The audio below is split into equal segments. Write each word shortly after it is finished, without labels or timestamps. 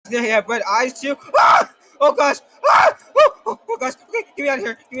They have red eyes too. Ah! Oh gosh! Ah! Oh gosh! Okay, get me out of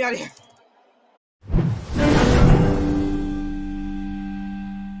here! Get me out of here!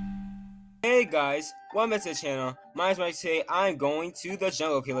 Hey guys, welcome back to the channel. My name's Mike. Today I'm going to the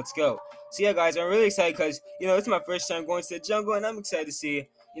jungle. Okay, let's go. So yeah, guys, I'm really excited because it's my first time going to the jungle, and I'm excited to see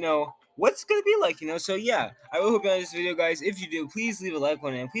what's gonna be like. So yeah, I really hope you like this video, guys. If you do, please leave a like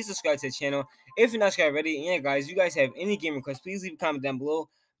on it, and please subscribe to the channel if you're not subscribed already. And yeah, guys, if you guys have any game requests, please leave a comment down below.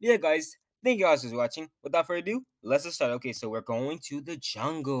 Yeah, guys, thank you guys for watching. Without further ado, let's just start. Okay, so we're going to the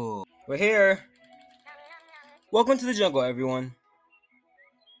jungle. We're here. Welcome to the jungle, everyone.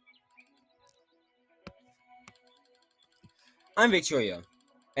 I'm Victoria,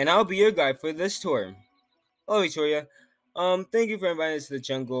 and I'll be your guide for this tour. Hello, Victoria. Thank you for inviting us to the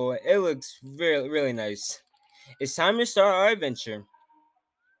jungle. It looks really nice. It's time to start our adventure.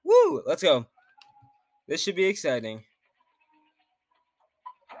 Woo! Let's go. This should be exciting.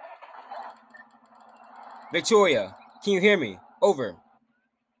 Victoria, can you hear me? Over.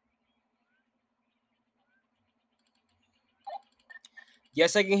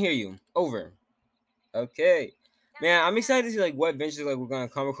 Yes, I can hear you. Over. Okay. Man, I'm excited to see what adventures we're gonna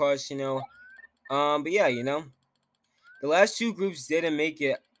come across, But yeah, the last two groups didn't make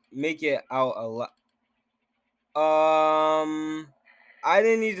it out a lot. I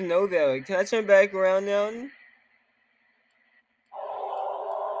didn't need to know that. Can I turn back around now?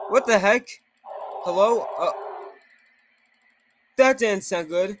 What the heck? Hello? That didn't sound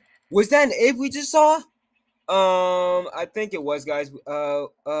good. Was that an ape we just saw? I think it was, guys.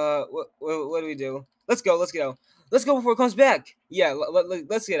 What do we do? Let's go. Let's go. Let's go before it comes back. Yeah,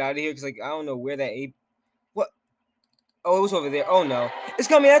 let's get out of here because I don't know where that ape. What? Oh, it was over there. Oh no, it's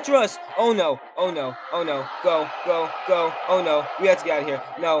coming after us. Oh no. Oh no. Oh no. Go. Go. Go. Oh no, we have to get out of here.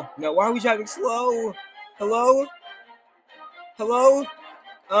 No. No. Why are we driving slow? Hello? Hello?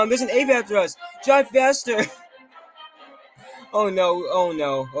 There's an ape after us. Drive faster. Oh no. Oh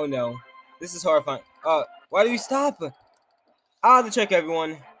no. Oh no. This is horrifying. Why do we stop? Out of the check,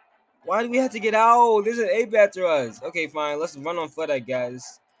 everyone. Why do we have to get out? There's an ape after us. Okay, fine. Let's run on foot, I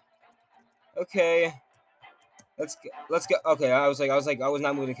guess. Okay. Let's go. Okay, I was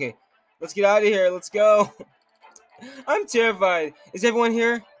not moving. Okay. Let's get out of here. Let's go. I'm terrified. Is everyone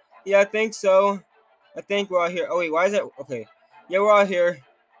here? Yeah, I think so. I think we're all here. Oh, wait. Why is that? Okay. Yeah, we're all here.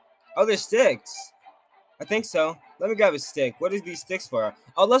 Oh, there's sticks. I think so. Let me grab a stick. What is these sticks for?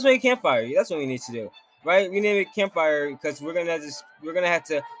 Oh, let's make a campfire. That's what we need to do. Right? We need to make a campfire because we're gonna have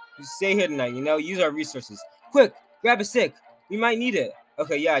to stay here tonight. Use our resources. Quick, grab a stick. We might need it.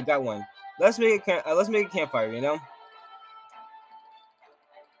 Okay, yeah, I got one. Let's make a campfire.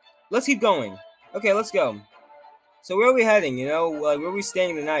 Let's keep going. Okay, let's go. So where are we heading? Where are we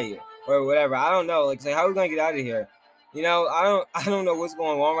staying tonight or whatever? I don't know. How are we gonna get out of here? I don't know what's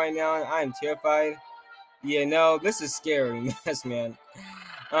going on right now. I am terrified. Yeah, no, this is scary, mess, man.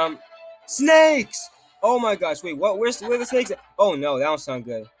 Snakes! Oh my gosh, wait, what? Where the snakes at? Oh no, that don't sound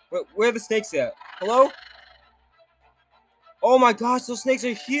good. Where are the snakes at? Hello? Oh my gosh, those snakes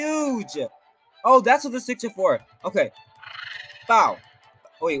are huge! Oh, that's what the sticks are for. Okay. Bow.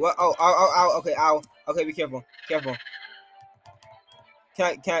 Wait, what? Oh, ow, okay, ow. Okay, be careful. Careful.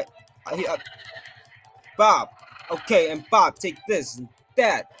 Can I Bob. Okay, and Bob, take this and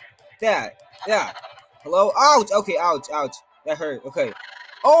that. Yeah. Hello? Ouch! Okay, ouch. That hurt. Okay.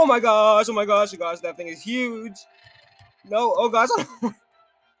 Oh my gosh, that thing is huge. No, oh gosh.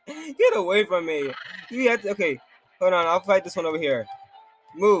 Get away from me. Okay, hold on, I'll fight this one over here.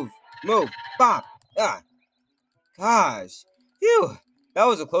 Move. Bop. Ah. Gosh. Phew. That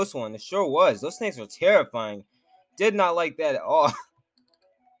was a close one. It sure was. Those snakes were terrifying. Did not like that at all.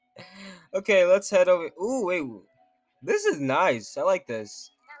 Okay, let's head over. Ooh, wait. This is nice. I like this.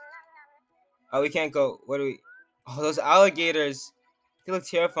 Oh, we can't go. What do we? Oh, those alligators. They look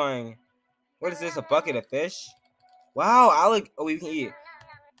terrifying. What is this? A bucket of fish? Wow, oh, we can eat.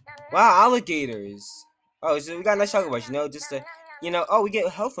 Wow, alligators. Oh, so we got nice chocolate bars, just to, oh, we get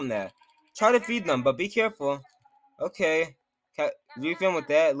health from that. Try to feed them, but be careful. Okay. Do you film with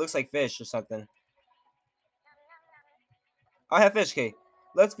that? It looks like fish or something. I have fish, okay.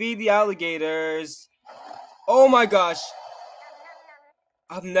 Let's feed the alligators. Oh my gosh.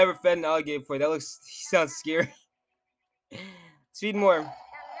 I've never fed an alligator before. Sounds scary. Let's feed more.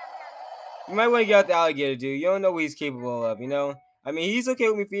 You might want to get out the alligator, dude. You don't know what he's capable of, I mean, he's okay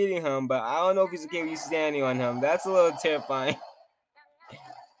with me feeding him, but I don't know if he's okay with you standing on him. That's a little terrifying.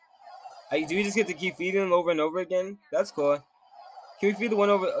 Do we just get to keep feeding him over and over again? That's cool. Can we feed the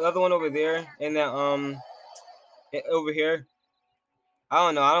other one over there and that over here? I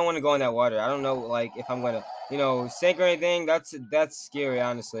don't know. I don't want to go in that water. I don't know if I'm gonna. you know, sink or anything. That's scary,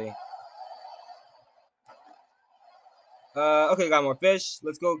 honestly. Okay, got more fish.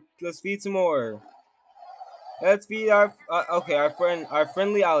 Let's go. Let's feed some more. Let's feed our okay, our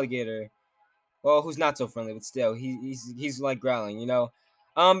friendly alligator. Well, who's not so friendly, but still, he's like growling, you know.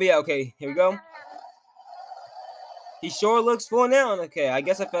 But yeah, okay, here we go. He sure looks full now. Okay, I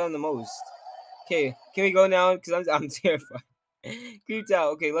guess I fed him the most. Okay, can we go now? Cause I'm terrified, creeped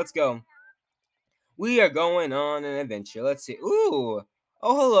out. Okay, let's go. We are going on an adventure. Let's see. Ooh,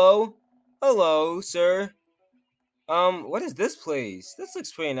 oh hello, sir. What is this place? This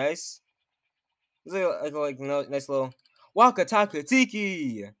looks pretty nice. It's like nice little Waka Taka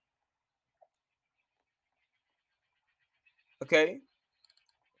Tiki. Okay.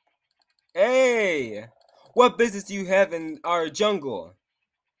 Hey, what business do you have in our jungle?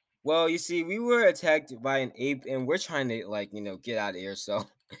 Well, you see, we were attacked by an ape, and we're trying to like get out of here. So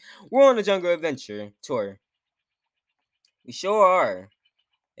we're on a jungle adventure tour. We sure are.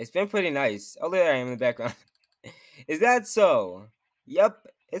 It's been pretty nice. Oh, there I am in the background. Is that so? Yep,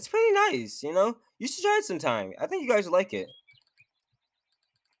 it's pretty nice. You know, you should try it sometime. I think you guys would like it.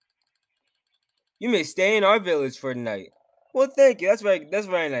 You may stay in our village for the night. Well, thank you. That's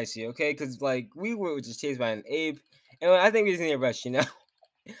very nice of you. Okay, because like we were just chased by an ape, and I think we just need a rush. You know,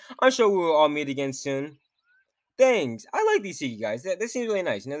 I'm sure we will all meet again soon. Thanks. I like these Tiki guys. They seem really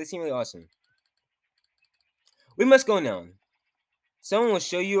nice. You know, they seem really awesome. We must go now. Someone will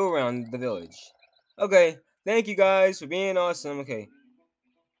show you around the village. Okay. Thank you guys for being awesome. Okay.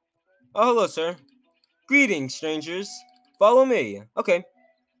 Oh, hello, sir. Greetings, strangers. Follow me. Okay.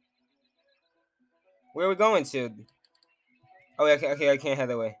 Where are we going to? Oh, okay. I can't head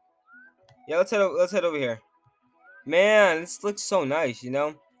that way. Yeah, let's head over here. Man, this looks so nice. You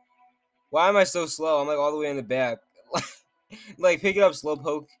know. Why am I so slow? I'm like all the way in the back. Like, pick it up,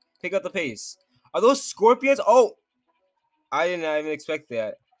 slowpoke. Pick up the pace. Are those scorpions? Oh, I did not even expect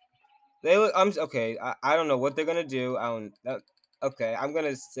that. They look. I'm okay. I don't know what they're gonna do. I don't. Okay, I'm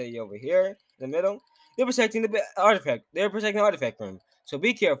gonna stay over here in the middle. They're protecting the artifact. They're protecting the artifact room. So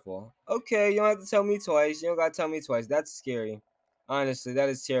be careful. Okay, you don't have to tell me twice. You don't gotta tell me twice. That's scary. Honestly, that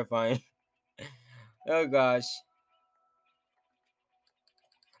is terrifying. Oh gosh.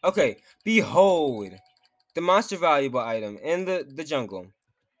 Okay, behold the monster valuable item in the jungle.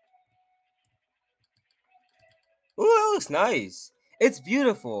 Ooh, that looks nice. It's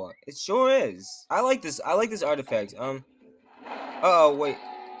beautiful. It sure is. I like this. I like this artifact. Uh oh, wait.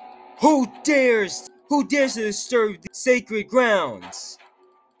 Who dares to disturb the sacred grounds?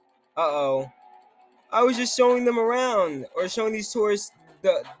 Uh-oh. I was just showing them around, or showing these tourists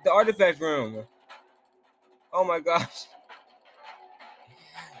the artifact room. Oh my gosh.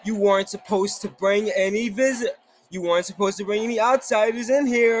 You weren't supposed to bring any visit. You weren't supposed to bring any outsiders in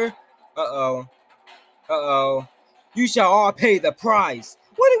here. Uh-oh. Uh-oh. You shall all pay the price.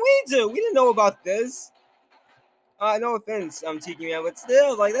 What did we do? We didn't know about this. No offense, Tiki Man, but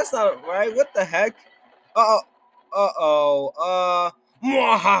still, like, that's not right. What the heck? Uh-oh.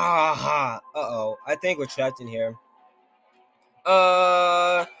 Mwahaha. Uh-oh. I think we're trapped in here.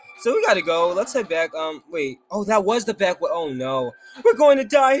 So we gotta go. Let's head back. Wait. Oh, that was the back way. Oh, no. We're going to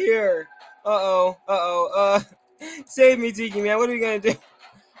die here. Save me, Tiki Man. What are we gonna do?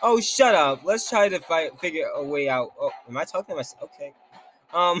 Oh, shut up. Let's try to figure a way out. Oh, am I talking to myself? Okay.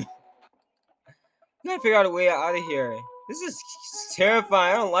 We gotta figure out a way out of here. This is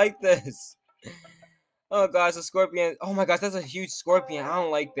terrifying. I don't like this. Oh gosh, a scorpion. Oh my gosh, that's a huge scorpion. I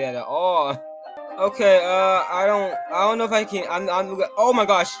don't like that at all. Okay, I don't know if I can. Oh my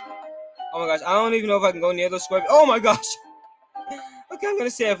gosh. Oh my gosh, I don't even know if I can go near those scorpions. Oh my gosh. Okay, I'm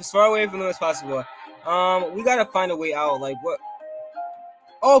gonna stay as far away from them as possible. We gotta find a way out. Like what?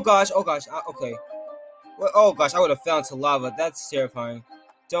 Oh gosh. Okay. What? Oh gosh, I would have fell into lava. That's terrifying.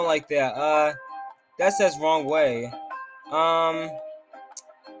 Don't like that. That says wrong way. I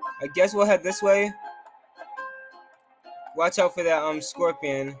guess we'll head this way. Watch out for that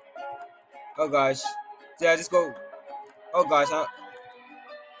scorpion. Oh gosh. Yeah, just go. Oh gosh.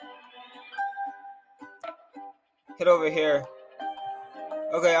 Head over here.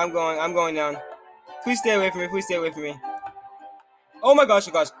 Okay, I'm going down. Please stay away from me. Please stay away from me. Oh my gosh.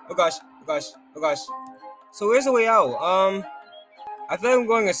 Oh gosh. So where's the way out? I feel like I'm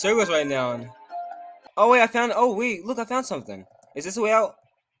going in circles right now. Oh wait, oh wait, look, I found something. Is this the way out?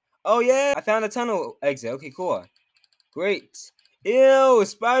 Oh yeah, I found a tunnel exit. Okay, cool. Great. Ew,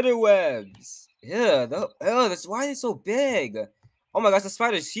 spider webs. Yeah, that's why it's so big. Oh my gosh, the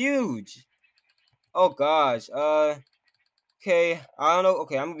spider's huge. Oh gosh. Okay, I don't know.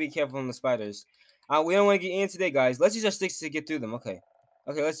 Okay, I'm gonna be careful on the spiders. We don't want to get in today, guys. Let's use our sticks to get through them. Okay.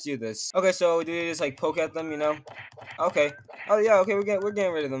 Okay, let's do this. Okay, so do we just like poke at them, you know? Okay. Oh yeah, okay, we're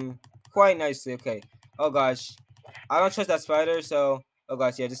getting rid of them quite nicely. Okay. Oh gosh. I don't trust that spider, so oh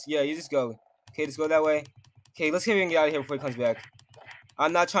gosh, yeah, you just go. Okay, just go that way. Okay, let's see if we can get out of here before he comes back.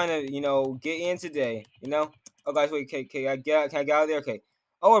 I'm not trying to, get in today, you know? Oh gosh, wait, okay, can I get out of there? Okay.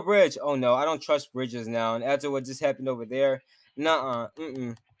 Oh, a bridge. Oh no, I don't trust bridges now. And after what just happened over there, nuh-uh.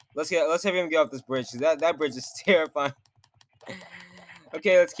 Let's have him get off this bridge. 'Cause that bridge is terrifying.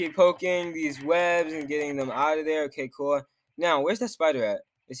 Okay, let's keep poking these webs and getting them out of there. Okay, cool. Now, where's that spider at?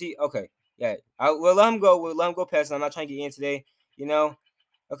 Is he okay? Yeah, we'll let him go. We'll let him go past. I'm not trying to get in today. You know.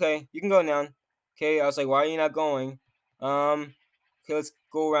 Okay, you can go now. Okay, I was like, why are you not going? Okay, let's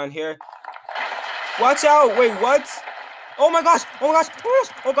go around here. Watch out! Wait, what? Oh my gosh! Oh my gosh!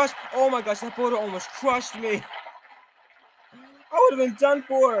 Oh gosh! Oh my gosh! That boulder almost crushed me. I would have been done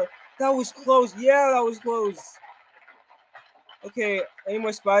for. That was close. Yeah, that was close. Okay, any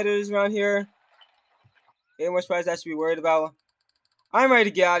more spiders around here? Any more spiders I should be worried about? I'm ready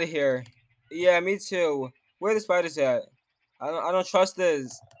to get out of here. Yeah, me too. Where are the spiders at? I don't trust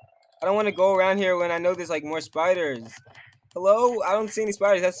this. I don't want to go around here when I know there's like more spiders. Hello? I don't see any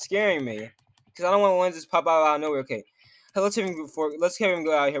spiders. That's scaring me. Because I don't want one to just pop out of nowhere. Okay. Hey, let's have him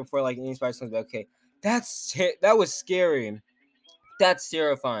go out here before like any spiders comes back. Okay. That was scary. That's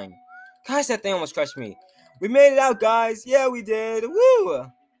terrifying. Gosh, that thing almost crushed me. We made it out, guys. Yeah, we did. Woo!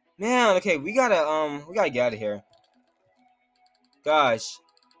 Man, okay, we gotta get out of here. Gosh.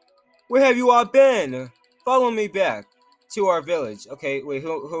 Where have you all been? Follow me back to our village. Okay, wait,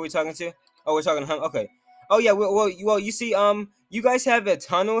 who are we talking to? Oh, we're talking to him. Okay. Oh yeah, well, you see, you guys have a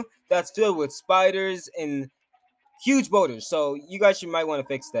tunnel that's filled with spiders and huge boulders, so you guys might want to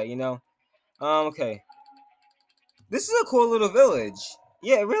fix that, you know. Okay. This is a cool little village.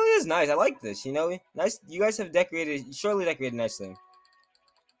 Yeah, it really is nice. I like this, you know. Nice. You guys have surely decorated nicely.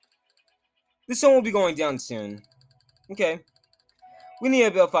 This sun will be going down soon. Okay. We need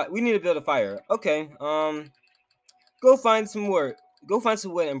to build a fire. Okay. Go find some wood. Go find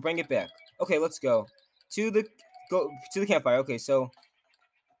some wood and bring it back. Okay, let's go to the campfire. Okay, so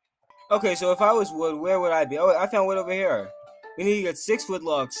if I was wood, where would I be? Oh, I found wood over here. We need to get 6 wood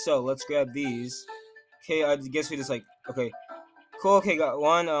logs. So let's grab these. Okay, I guess we just like okay. Cool. Okay, got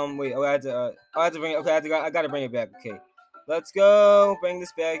one. Wait. Oh, I had to bring it. Okay, I gotta bring it back. Okay, let's go. Bring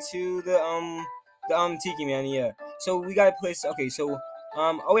this back to the Tiki man. Yeah. So we gotta place. Okay. So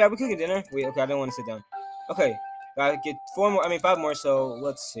Oh yeah, we're cooking dinner. Wait. Okay, I don't want to sit down. Okay. Gotta get 4 more. I mean 5 more. So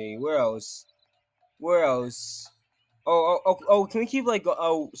let's see. Where else? Where else? Oh. Can we keep like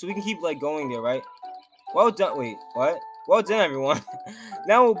so we can keep like going there, right? Well done. Wait. What? Well done, everyone.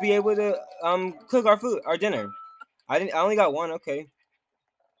 Now we'll be able to cook our dinner. I only got one. Okay,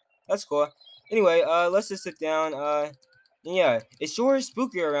 that's cool. Anyway, let's just sit down. Yeah, it sure is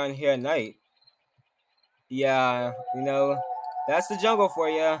spooky around here at night. Yeah, that's the jungle for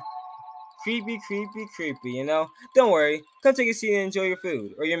you. Creepy, creepy, creepy. Don't worry. Come take a seat and enjoy your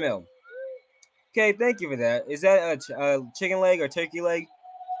food or your meal. Okay, thank you for that. Is that a chicken leg or turkey leg?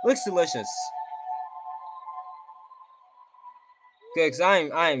 Looks delicious. Good, cause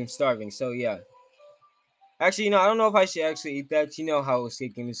I'm starving. So yeah. Actually, I don't know if I should actually eat that. 'Cause you know how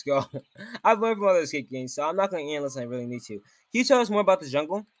escape games go. I've learned from other escape games, so I'm not going to eat unless I really need to. Can you tell us more about the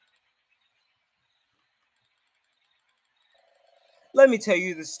jungle? Let me tell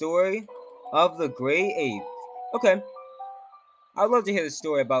you the story of the gray ape. Okay, I'd love to hear the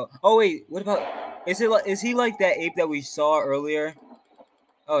story about. Oh wait, what about? Is he like that ape that we saw earlier?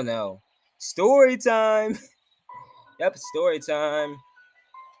 Oh no, story time. Yep, story time.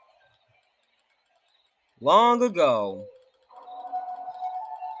 Long ago,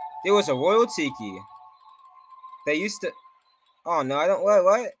 there was a royal Tiki. They used to. Oh no, I don't.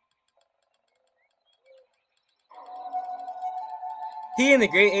 What? He and the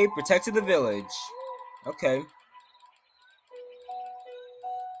great ape protected the village. Okay.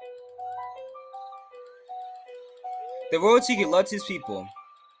 The royal Tiki loved his people.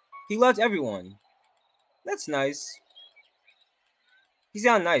 He loved everyone. That's nice. He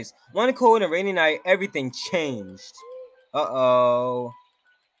sounded nice. One cold and rainy night, everything changed. Uh-oh.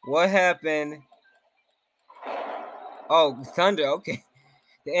 What happened? Oh, thunder. Okay.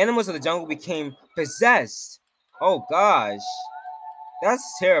 The animals of the jungle became possessed. Oh, gosh.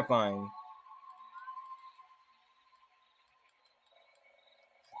 That's terrifying.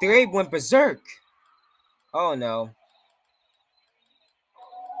 The ape went berserk. Oh, no.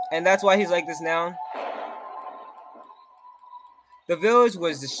 And that's why he's like this now? The village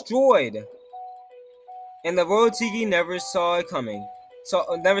was destroyed. And the royal Tiki never saw it coming.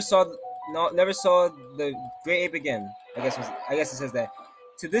 Never saw the great ape again. I guess it says that.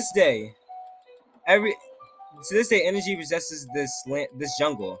 To this day, every to this day, energy possesses this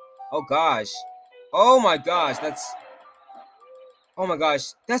jungle. Oh gosh. Oh my gosh. Oh my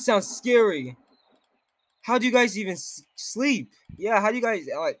gosh. That sounds scary. How do you guys even sleep? Yeah. How do you guys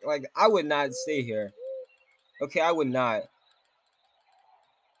like? I would not stay here. Okay, I would not.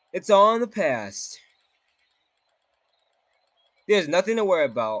 It's all in the past. There's nothing to worry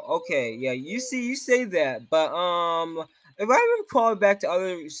about. Okay, yeah, you say that, but if I recall back to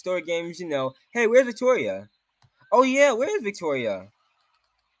other story games, hey, where's Victoria? Oh yeah, where is Victoria?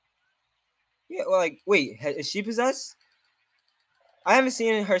 Yeah, well, like, wait, is she possessed? I haven't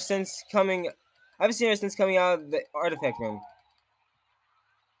seen her since coming. I haven't seen her since coming out of the artifact room.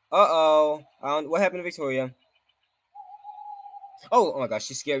 Uh-oh. What happened to Victoria? Oh my gosh,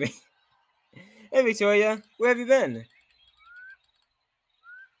 she scared me. Hey Victoria, where have you been?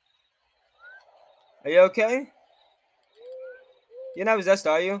 Are you okay? You're not possessed,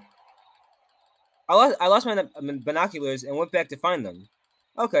 are you? I lost my binoculars and went back to find them.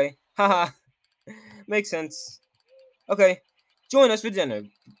 Okay, haha, makes sense. Okay, join us for dinner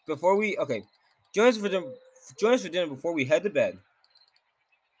before we. Okay, join us for dinner. Join us for dinner before we head to bed.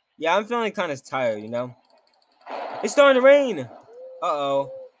 Yeah, I'm feeling kind of tired. It's starting to rain.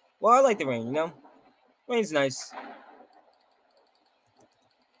 Uh-oh. Well, I like the rain. Rain's nice.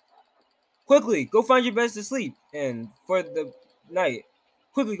 Quickly, go find your beds to sleep in for the night.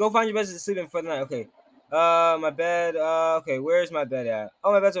 Quickly, go find your beds to sleep in for the night. Okay. My bed. Okay, where's my bed at?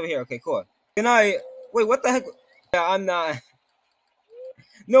 Oh, my bed's over here. Okay, cool. Good night. Wait, what the heck? Yeah, I'm not.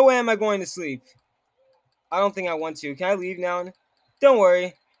 No way am I going to sleep. I don't think I want to. Can I leave now? Don't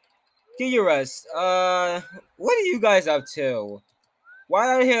worry. Get your rest. What are you guys up to? Why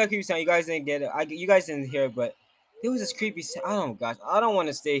did I hear a creepy sound? You guys didn't get it. You guys didn't hear it, but there was this creepy sound. Oh gosh, I don't want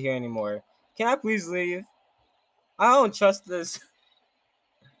to stay here anymore. Can I please leave? I don't trust this.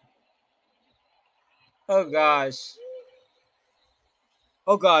 Oh gosh.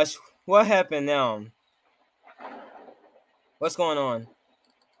 Oh gosh. What happened now? What's going on?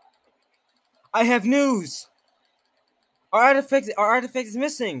 I have news. Our artifact is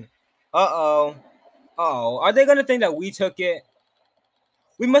missing. Uh-oh. Uh-oh. Are they gonna think that we took it?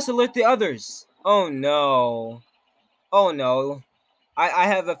 We must alert the others. Oh no. Oh no. I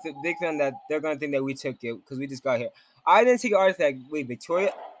have a big feeling that they're gonna think that we took it because we just got here. I didn't take an artifact. Wait,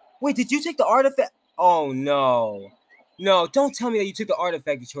 Victoria? Wait, did you take the artifact? Oh no. No, don't tell me that you took the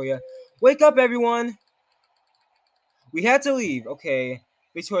artifact, Victoria. Wake up, everyone. We had to leave. Okay.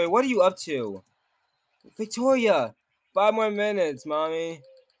 Victoria, what are you up to? Victoria! 5 more minutes, mommy.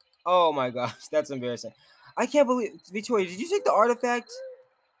 Oh my gosh, that's embarrassing. I can't believe. Victoria, did you take the artifact?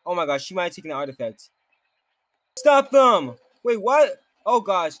 Oh my gosh, she might have taken the artifact. Stop them! Wait, what? Oh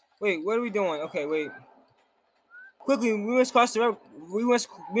gosh. Wait, what are we doing? Okay, wait. Quickly, we must cross the river. We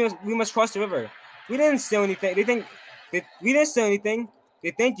must cross the river. We didn't steal anything. We didn't steal anything.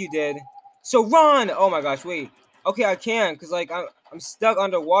 They think you did. So run! Oh my gosh, wait. Okay, I can, cause like I'm stuck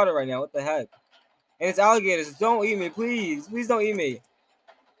underwater right now. What the heck? And it's alligators. Don't eat me, please. Please don't eat me.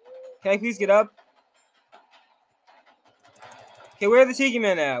 Can I please get up? Okay, where are the Tiki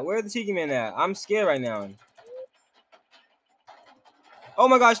men at? Where are the Tiki men at? I'm scared right now. Oh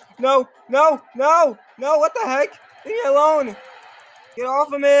my gosh. No, no, no, no. What the heck? Leave me alone. Get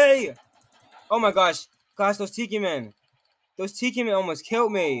off of me. Oh my gosh. Gosh, those Tiki men. Those Tiki men almost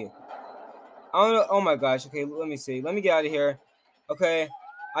killed me. I don't know. Oh my gosh. Okay, let me see. Let me get out of here. Okay.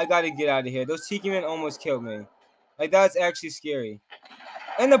 I gotta get out of here. Those Tiki men almost killed me. Like, that's actually scary.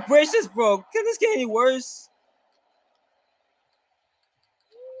 And the bridge just broke. Can this get any worse?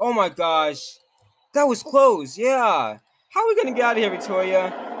 Oh my gosh. That was close. Yeah. How are we gonna get out of here,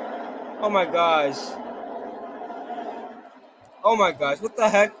 Victoria? Oh my gosh. Oh my gosh. What the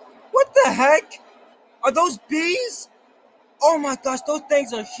heck? What the heck? Are those bees? Oh my gosh. Those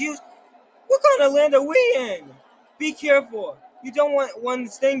things are huge. What kind of land are we in? Be careful. You don't want one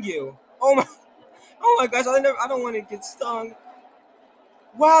to sting you. Oh my. Oh my gosh. I don't want to get stung.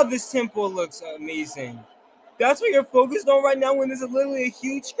 Wow, this temple looks amazing. That's what you're focused on right now when there's literally a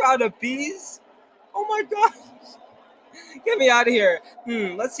huge crowd of bees? Oh my gosh. Get me out of here.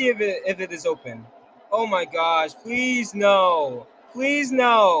 Let's see if it is open. Oh my gosh. Please no. Please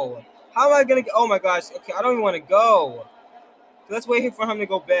no. How am I gonna get? Oh my gosh. Okay, I don't even want to go. Let's wait for him to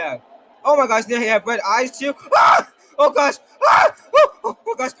go back. Oh my gosh, they have red eyes too. Ah! Oh gosh. Ah!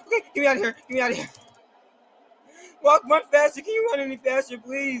 Oh gosh. Okay, get me out of here. Get me out of here. Run faster. Can you run any faster,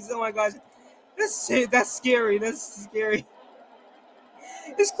 please? Oh my gosh. That's scary. That's scary.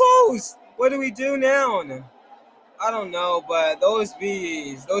 It's closed. What do we do now? I don't know, but those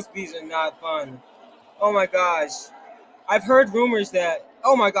bees are not fun. Oh my gosh. I've heard rumors that.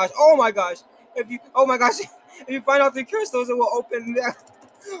 Oh my gosh! Oh my gosh! If you, oh my gosh! If you find out the crystals, it will open.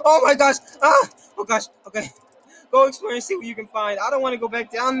 Oh my gosh! Ah! Oh gosh! Okay, go explore and see what you can find. I don't want to go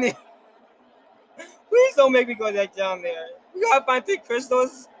back down there. Please don't make me go back down there. We gotta find three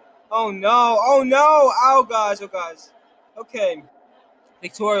crystals. Oh no! Oh no! Oh gosh! Oh gosh! Okay,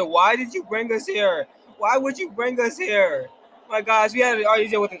 Victoria, why did you bring us here? Why would you bring us here? My gosh, we had to already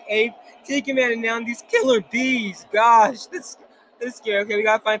deal with an ape, Tiki Man, and now these killer bees. Gosh, this is scary. Okay, we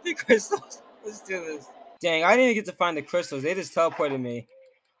gotta find three crystals. Let's do this. Dang, I didn't get to find the crystals. They just teleported me.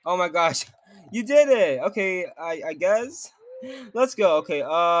 Oh my gosh, you did it. Okay, I guess. Let's go. Okay,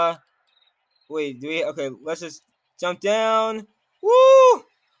 wait, do we? Okay, let's just jump down. Woo!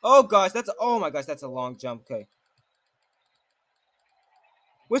 Oh gosh, oh my gosh, that's a long jump. Okay,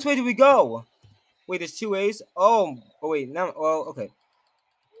 which way do we go? Wait, there's two ways. Oh wait, now. Well, okay.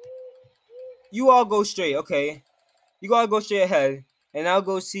 You all go straight. Okay, you all go straight ahead, and I'll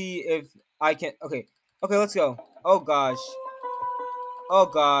go see if I can. Okay, okay, let's go. Oh gosh. Oh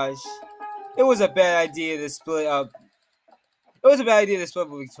gosh. It was a bad idea to split up. It was a bad idea to split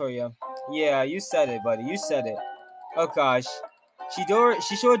up with Victoria. Yeah, you said it, buddy. You said it. Oh gosh.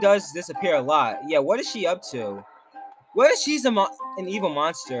 She sure does disappear a lot. Yeah, what is she up to? What if she's an evil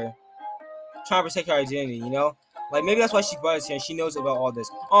monster trying to protect her identity, you know? Like, maybe that's why she brought us here and she knows about all this.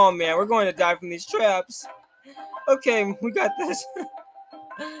 Oh man, we're going to die from these traps. Okay, we got this.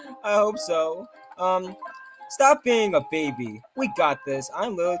 I hope so. Stop being a baby. We got this.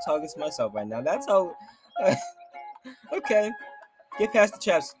 I'm literally talking to myself right now. That's how... okay. Get past the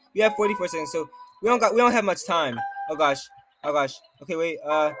traps. We have 44 seconds, so we don't have much time. Oh gosh. Oh gosh. Okay, wait.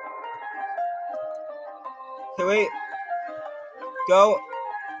 Okay, wait. Go.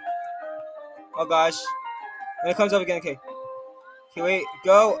 Oh gosh. And it comes up again. Okay. Okay, wait.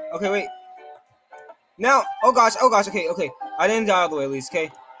 Go. Okay, wait. Now. Oh gosh. Oh gosh. Okay, okay. I didn't die all the way at least. Okay.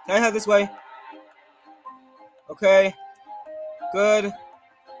 Can I have this way? Okay. Good.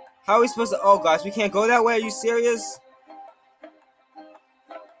 How are we supposed to? Oh gosh, we can't go that way. Are you serious?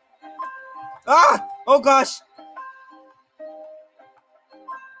 Ah! Oh gosh.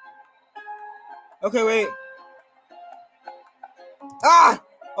 Okay, wait. Ah!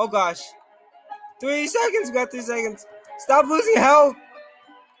 Oh gosh. 3 seconds. We got 3 seconds. Stop losing health.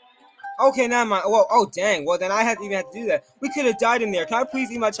 Okay, never mind. Well, oh dang. Well, then I had to even have to do that. We could have died in there. Can I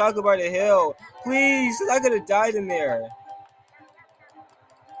please eat my chocolate bar to heal? Please, because I could have died in there.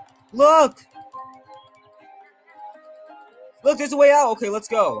 Look. Look, there's a way out. Okay, let's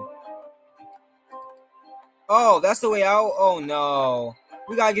go. Oh, that's the way out? Oh, no.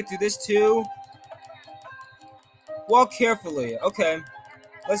 We gotta get through this, too. Walk carefully. Okay.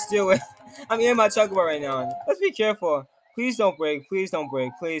 Let's do it. I'm in my chocolate bar right now. Let's be careful. Please don't break. Please don't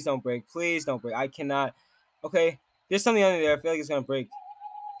break. Please don't break. Please don't break. I cannot. Okay. There's something under there. I feel like it's gonna break.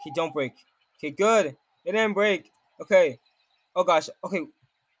 Okay, don't break. Okay, good. It didn't break. Okay. Oh, gosh. Okay.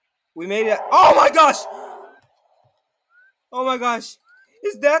 We made it. Oh, my gosh! Oh, my gosh.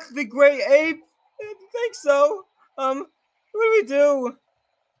 Is that the great ape? I think so. What do we do?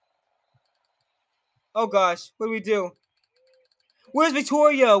 Oh gosh, what do we do? Where's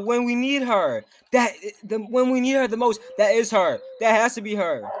Victoria when we need her? When we need her the most, that is her. That has to be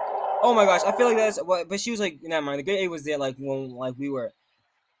her. Oh my gosh, I feel like that's what. But she was like, never mind. The great ape was there like when we were.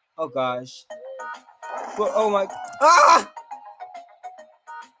 Oh gosh. But, oh my. Ah!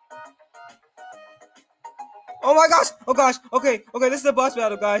 Oh my gosh! Oh gosh! Okay, okay. This is the boss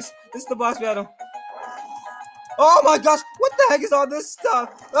battle, guys. This is the boss battle. Oh my gosh! What the heck is all this stuff?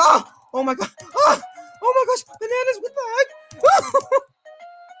 Ah! Oh my god! Ah! Oh my gosh! Bananas! What the heck?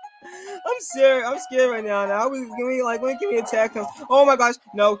 I'm scared. I'm scared right now. Now when can we attack him? Oh my gosh!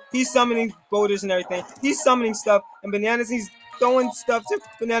 No, he's summoning boulders and everything. He's summoning stuff and bananas. He's throwing stuff too.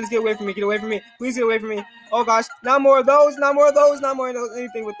 Bananas, get away from me! Get away from me! Please get away from me! Oh gosh! Not more of those! Not more of those! Not more of those!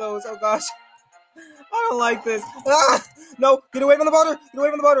 Anything with those! Oh gosh! I don't like this. Ah! No, get away from the boulder. Get away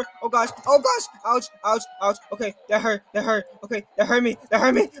from the boulder. Oh gosh. Oh gosh. Ouch. Ouch. Ouch. Okay, that hurt. That hurt. Okay, that hurt me. That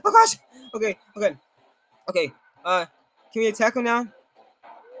hurt me. Oh gosh. Okay. Okay. Okay. Can we attack him now?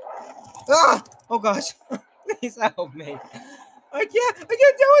 Ah! Oh gosh. Please help me. I can't deal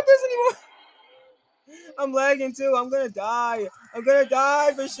with this anymore. I'm lagging too. I'm gonna die. I'm gonna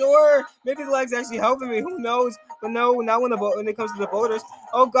die for sure. Maybe the lag's actually helping me. Who knows? But no, not when it comes to the boulders.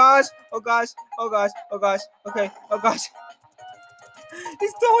 Oh gosh. Oh gosh. Oh gosh. Oh gosh. Okay. Oh gosh.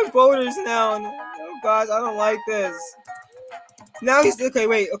 He's throwing boulders now. Oh gosh. I don't like this. Now he's okay.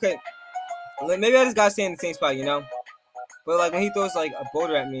 Wait. Okay. Maybe I just gotta stay in the same spot, you know. But like when he throws like a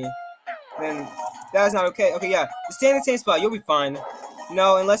boulder at me, then that's not okay. Okay. Yeah. Just stay in the same spot. You'll be fine.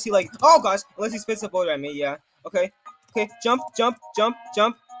 No, unless he like. Oh gosh. Unless he spits a boulder at me. Yeah. Okay. Okay, jump, jump, jump,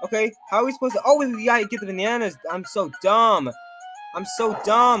 jump. Okay, how are we supposed to? Oh, we gotta get the bananas. I'm so dumb. I'm so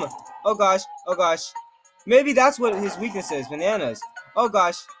dumb. Oh gosh, oh gosh. Maybe that's what his weakness is, bananas. Oh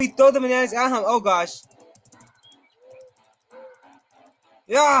gosh. We throw the bananas at him. Oh gosh.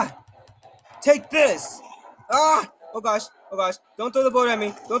 Yeah. Take this. Ah. Oh gosh. Oh gosh. Don't throw the boat at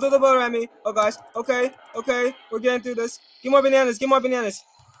me. Don't throw the boat at me. Oh gosh. Okay. Okay. We're getting through this. Get more bananas. Get more bananas.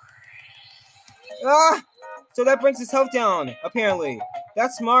 Ah. So that brings his health down, apparently.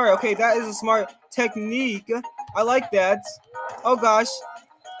 That's smart. Okay, that is a smart technique. I like that. Oh gosh.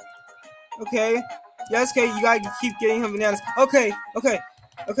 Okay. Yes, okay, you gotta keep getting him bananas. Okay, okay,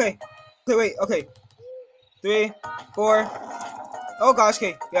 okay. Okay, wait, okay. 3, 4. Oh gosh,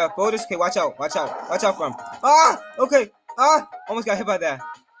 okay. Yeah, boulders. Okay, watch out, watch out. Watch out for him. Ah! Okay. Ah! Almost got hit by that.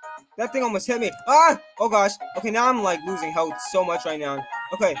 That thing almost hit me. Ah! Oh gosh. Okay, now I'm like losing health so much right now.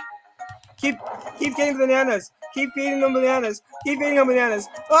 Okay. Keep getting the bananas. Keep feeding them bananas. Keep feeding them bananas.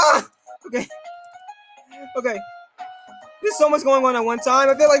 Ah! Okay. Okay. There's so much going on at one time.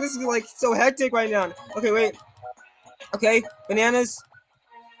 I feel like this is like so hectic right now. Okay, wait. Okay, bananas.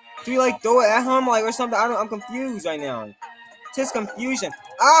 Do we like throw it at him like or something? I'm confused right now. Just confusion.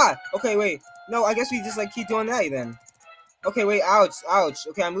 Ah! Okay, wait. No, I guess we just like keep doing that then. Okay, wait. Ouch, ouch.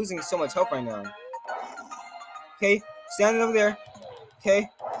 Okay, I'm losing so much health right now. Okay, standing over there. Okay.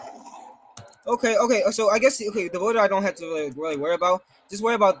 Okay, okay. So I guess okay, the voter I don't have to really worry about. Just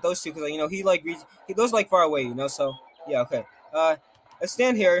worry about those two because you know he like he goes like far away, you know. So yeah, okay. Let's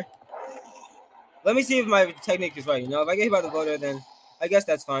stand here. Let me see if my technique is right. You know, if I get hit by the voter, then I guess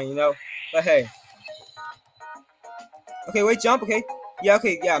that's fine. You know, but hey. Okay, wait, jump. Okay, yeah,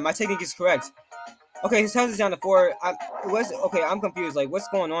 okay, yeah. My technique is correct. Okay, his health is down to 4. Okay, I'm confused. Like, what's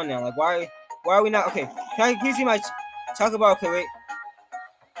going on now? Like, why are we not? Okay, can you see my chocolate bar? Okay, wait.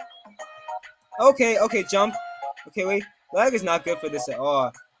 Okay, okay, jump. Okay, wait. Lag is not good for this at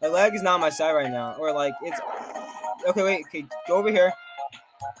all. The lag is not on my side right now. Or, like, it's... Okay, wait. Okay, go over here.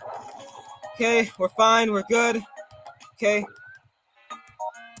 Okay, we're fine. We're good. Okay.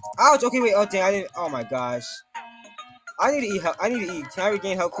 Ouch! Okay, wait. Oh, dang, I didn't... Oh, my gosh. I need to eat. I need to eat. Can I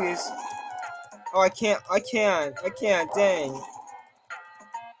regain health, please? Oh, I can't. I can't. I can't. Dang.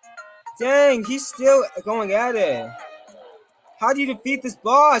 Dang, he's still going at it. How do you defeat this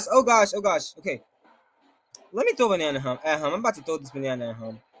boss? Oh, gosh. Oh, gosh. Okay. Let me throw a banana at him. I'm about to throw this banana at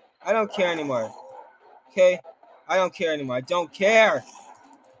him. I don't care anymore. Okay? I don't care anymore. I don't care.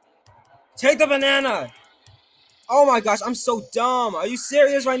 Take the banana. Oh my gosh, I'm so dumb. Are you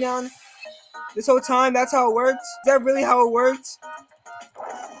serious right now? This whole time, that's how it worked? Is that really how it worked?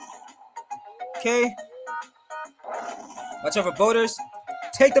 Okay. Watch out for boaters.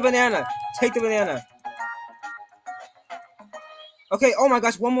 Take the banana. Take the banana. Okay, oh my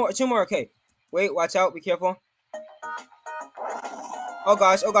gosh, one more, 2 more. Okay. Wait, watch out. Be careful. Oh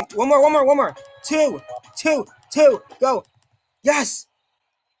gosh, oh gosh. One more. 2, 2, 2. Go. Yes.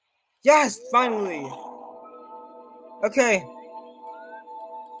 Yes, finally. Okay.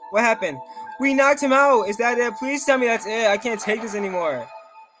 What happened? We knocked him out. Is that it? Please tell me that's it. I can't take this anymore.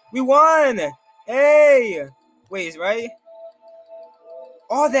 We won. Hey. Wait, is right?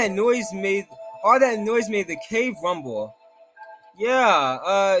 All that noise made the cave rumble.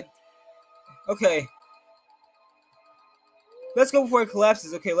 Yeah. Okay. Let's go before it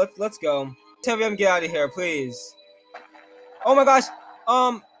collapses. Okay, let's go. Tell me I'm get out of here, please. Oh my gosh.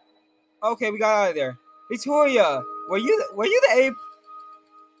 Okay, we got out of there. Victoria, were you the ape?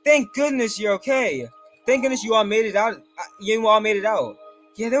 Thank goodness you're okay. Thank goodness you all made it out. You all made it out.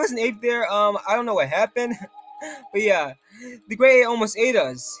 Yeah, there was an ape there. I don't know what happened, but yeah, the great ape almost ate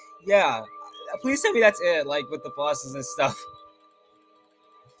us. Yeah, please tell me that's it. Like with the bosses and stuff.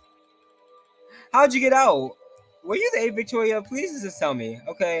 How'd you get out? Were you the ape, Victoria? Please just tell me.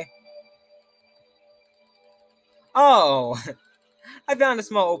 Okay. Oh, I found a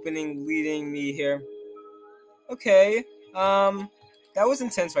small opening leading me here. Okay. That was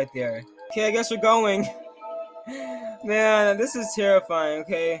intense right there. Okay, I guess we're going. Man, this is terrifying.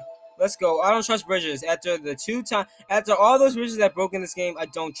 Okay, let's go. I don't trust bridges. After all those bridges that broke in this game, I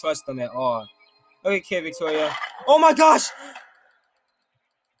don't trust them at all. Okay, Victoria. Oh my gosh!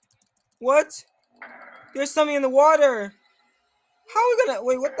 What? There's something in the water. How are we gonna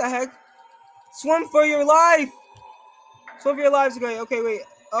wait? What the heck? Swim for your life! Swim for your lives. Okay, wait.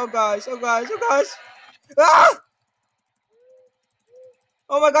 Oh gosh! Oh gosh! Oh gosh! Ah!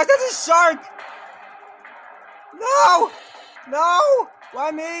 Oh my gosh! That's a shark! No! No!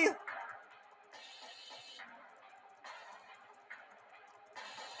 Why me?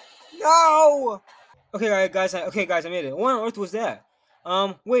 No! Okay, guys. I made it. What on earth was that?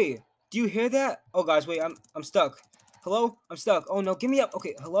 Wait. Do you hear that? Oh gosh, wait. I'm stuck. Hello? I'm stuck. Oh no, get me up.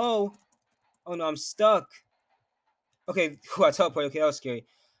 Okay, hello? Oh no, I'm stuck. Okay, whew, I teleported. Okay, that was scary.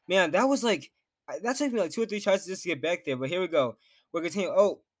 Man, that was like that took me like 2 or 3 tries just to get back there. But here we go. We're continuing.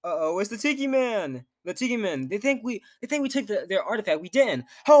 Oh, it's the Tiki Man. The Tiki Man. They think we took their artifact. We didn't.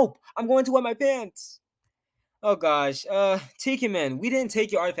 Help! I'm going to wet my pants. Oh gosh. Tiki Man, we didn't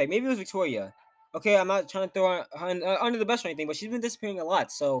take your artifact. Maybe it was Victoria. Okay, I'm not trying to throw her under the bus or anything, but she's been disappearing a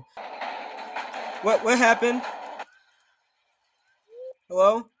lot. So what happened?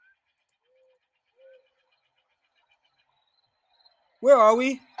 Hello? Where are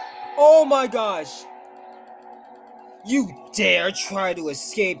we? Oh my gosh! You dare try to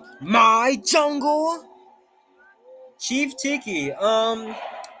escape my jungle? Chief Tiki, what are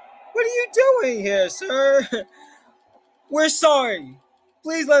you doing here, sir? We're sorry.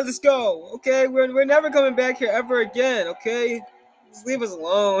 Please let us go, okay? We're never coming back here ever again, okay? Just leave us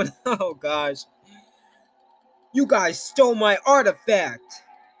alone. Oh gosh. You guys stole my artifact.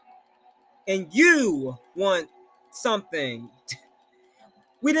 And you want something.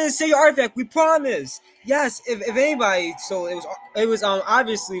 We didn't say your artifact, we promised. Yes, if anybody, so it was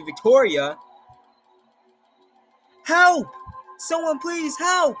obviously Victoria. Help! Someone please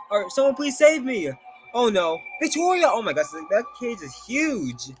help! Or someone please save me! Oh no. Victoria! Oh my gosh, that cage is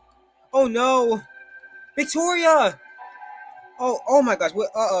huge! Oh no! Victoria! Oh my gosh,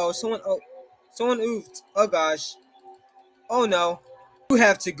 what someone oofed. Oh gosh. Oh no. You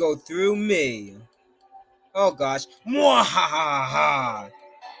have to go through me. Oh gosh. Mwahaha!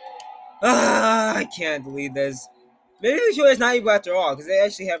 I can't believe this. Maybe Victoria's not evil after all, because they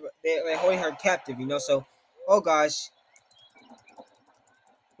actually they're holding her captive, so oh gosh.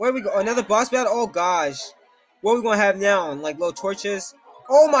 Where we go? Another boss battle? Oh gosh. What are we gonna have now? Like little torches?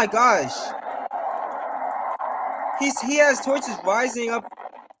 Oh my gosh. He has torches rising up. What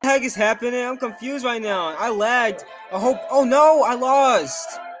the heck is happening? I'm confused right now. I lagged. Oh no, I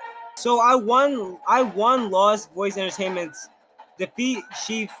lost. So I won Lost Voice Entertainment's defeat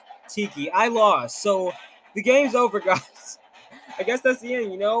Chief Tiki. I lost. So the game's over, guys. I guess that's the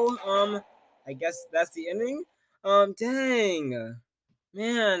end, I guess that's the ending. Dang.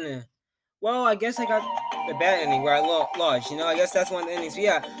 Man. Well, I guess I got the bad ending where I lost. I guess that's one of the endings. But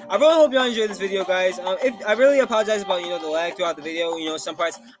yeah, I really hope y'all enjoyed this video, guys. If I really apologize about the lag throughout the video. Some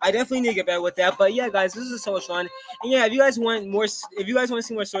parts I definitely need to get better with that. But yeah, guys, this is so much fun. And yeah, if you guys want to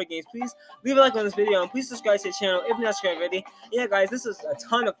see more story games, please leave a like on this video and please subscribe to the channel if you're not subscribed already. And yeah, guys, this is a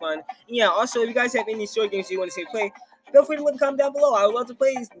ton of fun. And yeah, also if you guys have any story games you want to see play, feel free to leave a comment down below. I would love to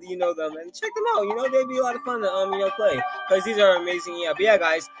play them and check them out. They'd be a lot of fun to play because these are amazing. Yeah, but yeah,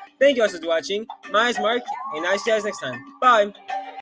 guys. Thank you all for watching. My name is Mark, and I'll see you guys next time. Bye!